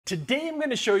Today I'm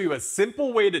going to show you a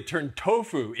simple way to turn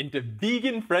tofu into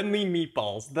vegan-friendly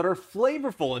meatballs that are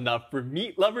flavorful enough for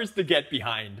meat lovers to get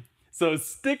behind. So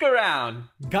stick around!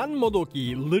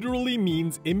 Ganmodoki literally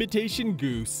means imitation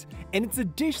goose, and it's a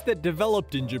dish that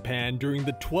developed in Japan during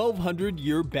the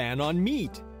 1200-year ban on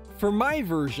meat. For my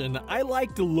version, I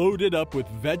like to load it up with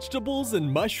vegetables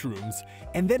and mushrooms,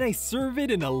 and then I serve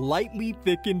it in a lightly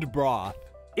thickened broth.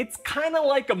 It's kinda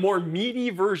like a more meaty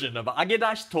version of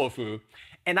agedashi tofu,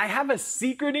 and I have a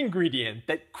secret ingredient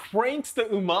that cranks the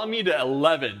umami to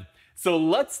 11. So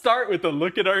let's start with a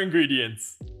look at our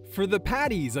ingredients. For the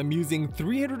patties, I'm using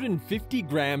 350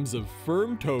 grams of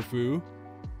firm tofu,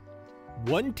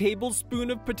 1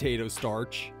 tablespoon of potato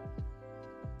starch,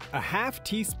 a half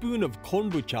teaspoon of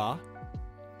konbu,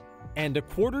 and a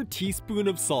 1/4 teaspoon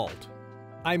of salt.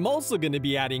 I'm also going to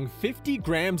be adding 50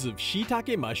 grams of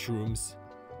shiitake mushrooms,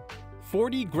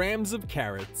 40 grams of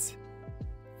carrots,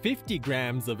 50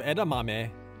 grams of edamame,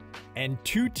 and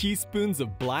 2 teaspoons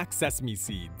of black sesame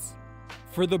seeds.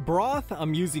 For the broth,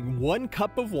 I'm using 1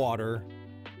 cup of water,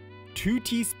 2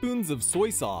 teaspoons of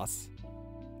soy sauce,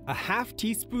 a half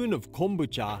teaspoon of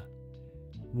kombucha,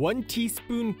 1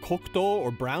 teaspoon kokuto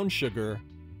or brown sugar,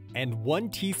 and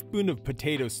 1 teaspoon of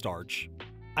potato starch.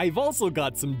 I've also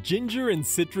got some ginger and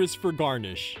citrus for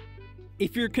garnish.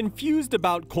 If you're confused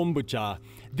about kombucha,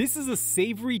 this is a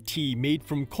savory tea made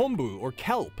from konbu or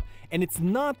kelp, and it's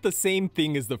not the same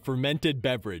thing as the fermented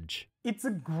beverage. It's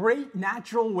a great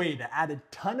natural way to add a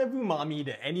ton of umami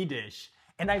to any dish,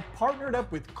 and I've partnered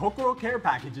up with Kokoro Care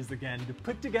Packages again to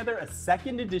put together a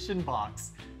second edition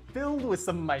box filled with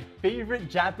some of my favorite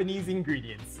Japanese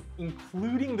ingredients,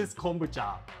 including this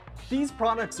kombucha. These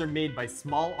products are made by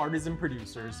small artisan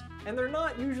producers, and they're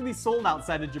not usually sold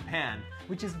outside of Japan,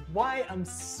 which is why I'm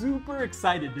super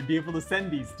excited to be able to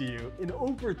send these to you in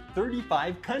over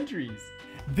 35 countries.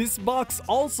 This box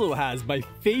also has my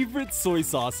favorite soy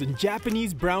sauce and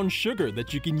Japanese brown sugar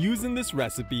that you can use in this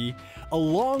recipe,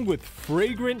 along with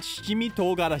fragrant shichimi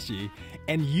togarashi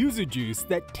and yuzu juice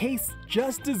that tastes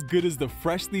just as good as the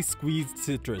freshly squeezed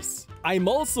citrus. I'm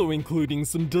also including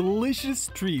some delicious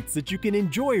treats that you can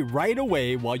enjoy right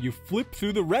away while you flip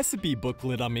through the recipe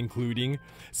booklet I'm including,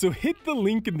 so hit the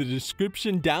link in the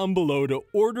description down below to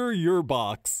order your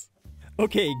box.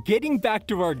 Okay, getting back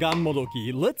to our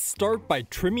ganmodoki, let's start by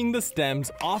trimming the stems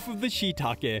off of the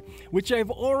shiitake, which I've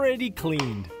already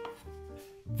cleaned.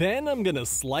 Then I'm gonna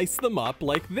slice them up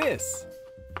like this.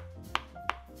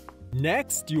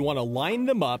 Next, you want to line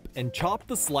them up and chop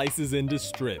the slices into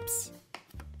strips.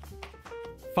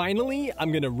 Finally,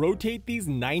 I'm gonna rotate these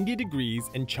 90 degrees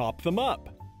and chop them up.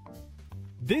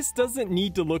 This doesn't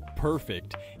need to look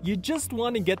perfect, you just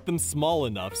want to get them small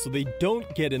enough so they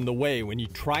don't get in the way when you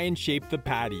try and shape the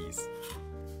patties.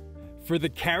 For the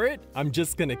carrot, I'm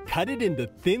just gonna cut it into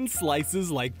thin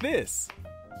slices like this.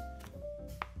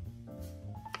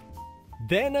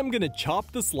 Then I'm gonna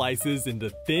chop the slices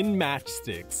into thin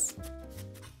matchsticks.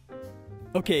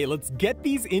 Okay, let's get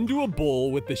these into a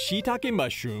bowl with the shiitake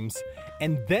mushrooms,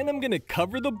 and then I'm gonna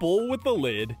cover the bowl with the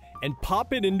lid and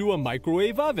pop it into a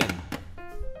microwave oven.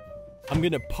 I'm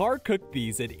gonna par cook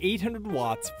these at 800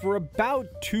 watts for about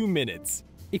 2 minutes.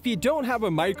 If you don't have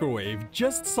a microwave,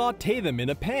 just saute them in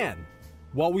a pan.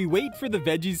 While we wait for the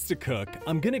veggies to cook,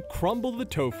 I'm gonna crumble the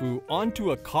tofu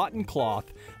onto a cotton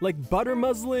cloth like butter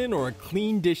muslin or a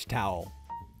clean dish towel.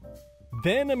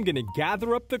 Then I'm gonna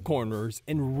gather up the corners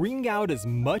and wring out as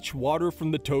much water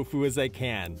from the tofu as I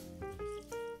can.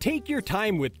 Take your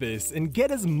time with this and get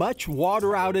as much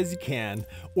water out as you can,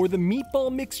 or the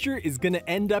meatball mixture is gonna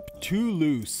end up too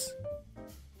loose.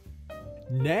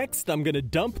 Next, I'm gonna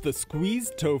dump the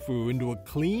squeezed tofu into a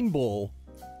clean bowl.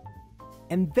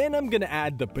 And then I'm gonna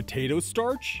add the potato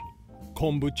starch,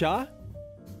 kombucha,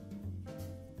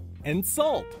 and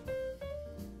salt.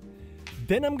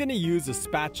 Then I'm gonna use a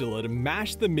spatula to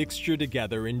mash the mixture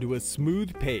together into a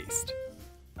smooth paste.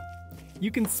 You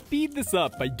can speed this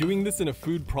up by doing this in a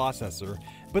food processor,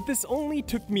 but this only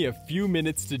took me a few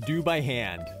minutes to do by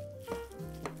hand.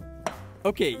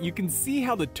 Okay, you can see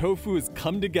how the tofu has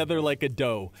come together like a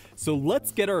dough, so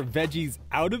let's get our veggies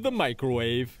out of the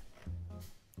microwave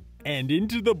and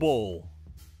into the bowl.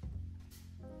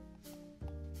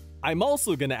 I'm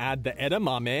also gonna add the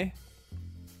edamame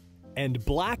and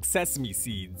black sesame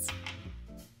seeds.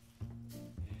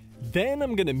 Then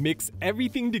I'm gonna mix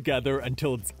everything together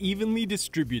until it's evenly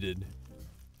distributed.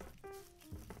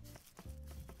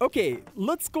 Okay,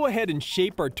 let's go ahead and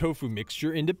shape our tofu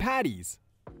mixture into patties.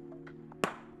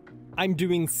 I'm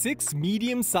doing 6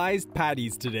 medium-sized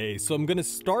patties today, so I'm gonna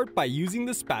start by using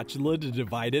the spatula to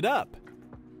divide it up.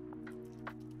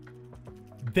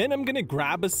 Then I'm gonna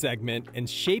grab a segment and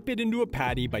shape it into a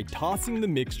patty by tossing the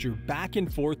mixture back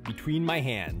and forth between my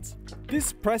hands.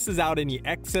 This presses out any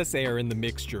excess air in the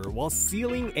mixture while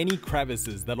sealing any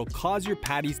crevices that'll cause your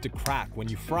patties to crack when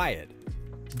you fry it.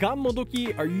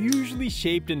 Ganmodoki are usually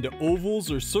shaped into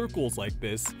ovals or circles like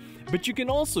this, but you can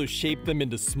also shape them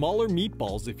into smaller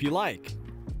meatballs if you like.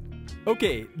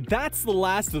 Okay, that's the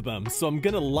last of them, so I'm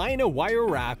gonna line a wire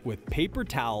rack with paper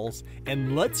towels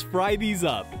and let's fry these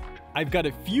up. I've got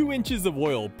a few inches of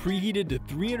oil preheated to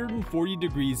 340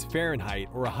 degrees Fahrenheit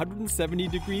or 170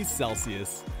 degrees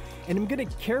Celsius, and I'm gonna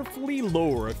carefully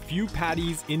lower a few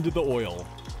patties into the oil.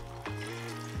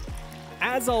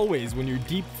 As always, when you're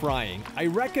deep frying, I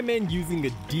recommend using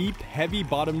a deep,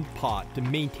 heavy-bottomed pot to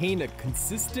maintain a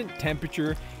consistent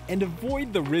temperature and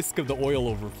avoid the risk of the oil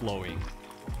overflowing.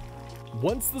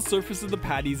 Once the surface of the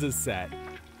patties is set,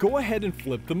 go ahead and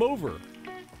flip them over.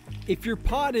 If your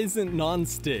pot isn't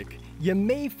non-stick, you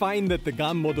may find that the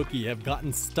ganmodoki have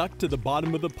gotten stuck to the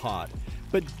bottom of the pot,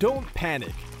 but don't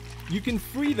panic. You can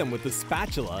free them with a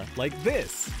spatula like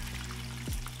this.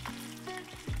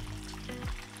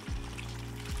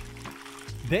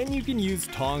 Then you can use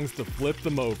tongs to flip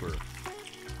them over.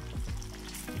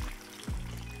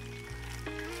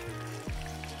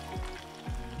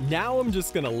 Now I'm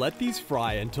just gonna let these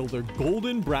fry until they're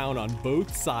golden brown on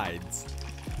both sides.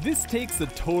 This takes a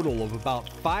total of about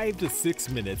 5 to 6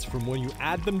 minutes from when you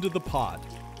add them to the pot.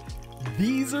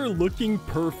 These are looking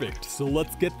perfect, so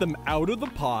let's get them out of the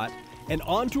pot and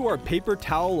onto our paper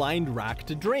towel lined rack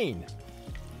to drain.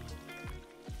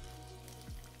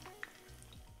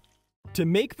 To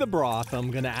make the broth,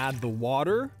 I'm gonna add the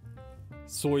water,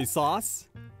 soy sauce,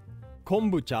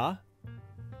 kombucha,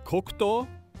 kokuto,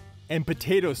 and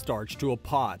potato starch to a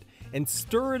pot and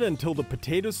stir it until the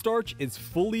potato starch is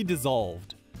fully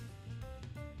dissolved.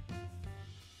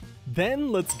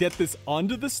 Then let's get this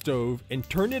onto the stove and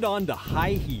turn it on to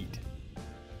high heat.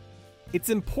 It's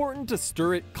important to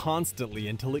stir it constantly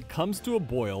until it comes to a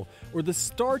boil, or the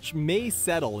starch may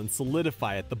settle and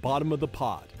solidify at the bottom of the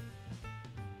pot.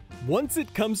 Once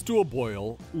it comes to a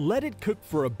boil, let it cook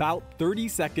for about 30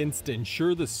 seconds to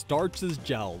ensure the starch is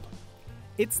gelled.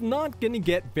 It's not gonna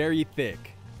get very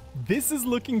thick. This is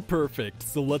looking perfect,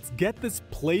 so let's get this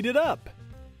plated up.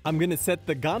 I'm gonna set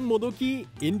the ganmodoki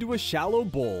into a shallow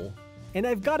bowl, and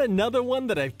I've got another one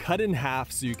that I've cut in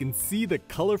half so you can see the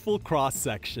colorful cross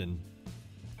section.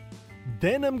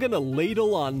 Then I'm gonna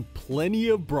ladle on plenty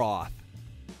of broth.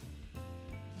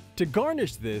 To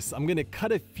garnish this, I'm gonna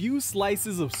cut a few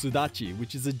slices of sudachi,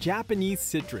 which is a Japanese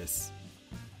citrus.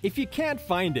 If you can't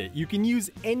find it, you can use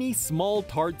any small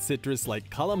tart citrus like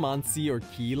calamansi or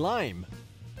key lime.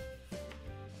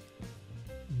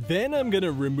 Then I'm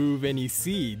gonna remove any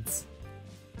seeds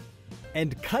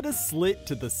and cut a slit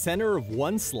to the center of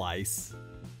one slice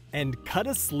and cut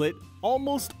a slit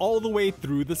almost all the way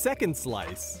through the second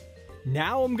slice.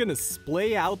 Now I'm gonna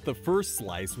splay out the first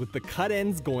slice with the cut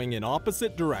ends going in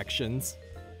opposite directions.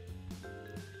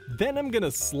 Then I'm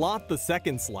gonna slot the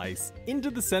second slice into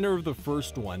the center of the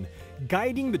first one,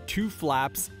 guiding the two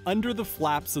flaps under the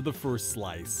flaps of the first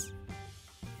slice.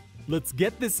 Let's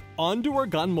get this onto our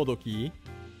ganmodoki.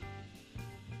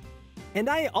 And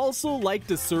I also like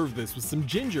to serve this with some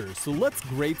ginger, so let's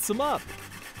grate some up.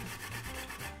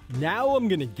 Now I'm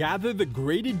gonna gather the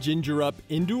grated ginger up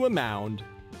into a mound,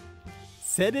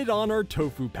 set it on our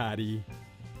tofu patty,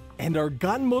 and our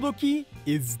ganmodoki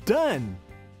is done!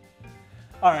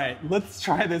 Alright, let's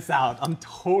try this out. I'm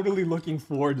totally looking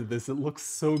forward to this. It looks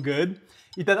so good.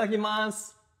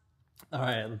 Itadakimasu!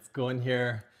 Alright, let's go in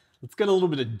here. Let's get a little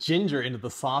bit of ginger into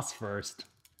the sauce first.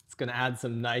 It's gonna add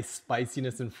some nice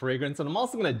spiciness and fragrance, and I'm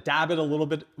also gonna dab it a little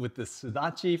bit with the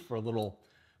sudachi for a little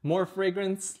more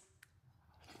fragrance.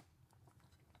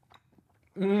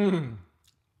 Mmm.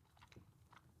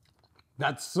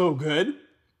 That's so good.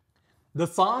 The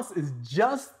sauce is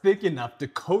just thick enough to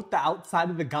coat the outside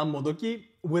of the ganmodoki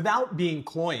without being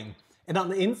cloying. And on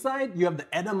the inside, you have the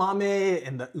edamame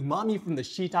and the umami from the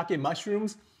shiitake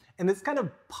mushrooms, and this kind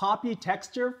of poppy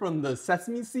texture from the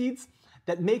sesame seeds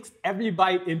that makes every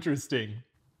bite interesting.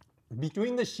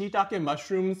 Between the shiitake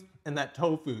mushrooms and that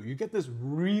tofu, you get this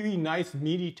really nice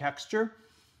meaty texture.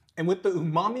 And with the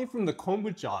umami from the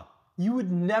kombucha, you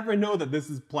would never know that this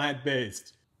is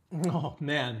plant-based. Oh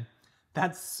man,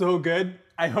 that's so good.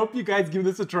 I hope you guys give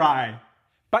this a try.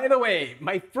 By the way,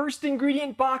 my first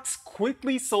ingredient box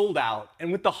quickly sold out,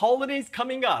 and with the holidays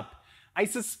coming up, I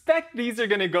suspect these are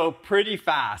gonna go pretty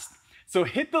fast. So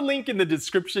hit the link in the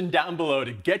description down below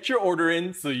to get your order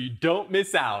in so you don't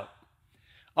miss out.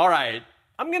 All right,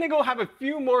 I'm gonna go have a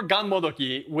few more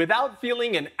ganmodoki without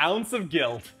feeling an ounce of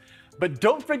guilt. But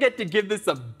don't forget to give this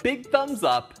a big thumbs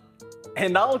up,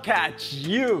 and I'll catch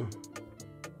you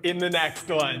in the next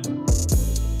one.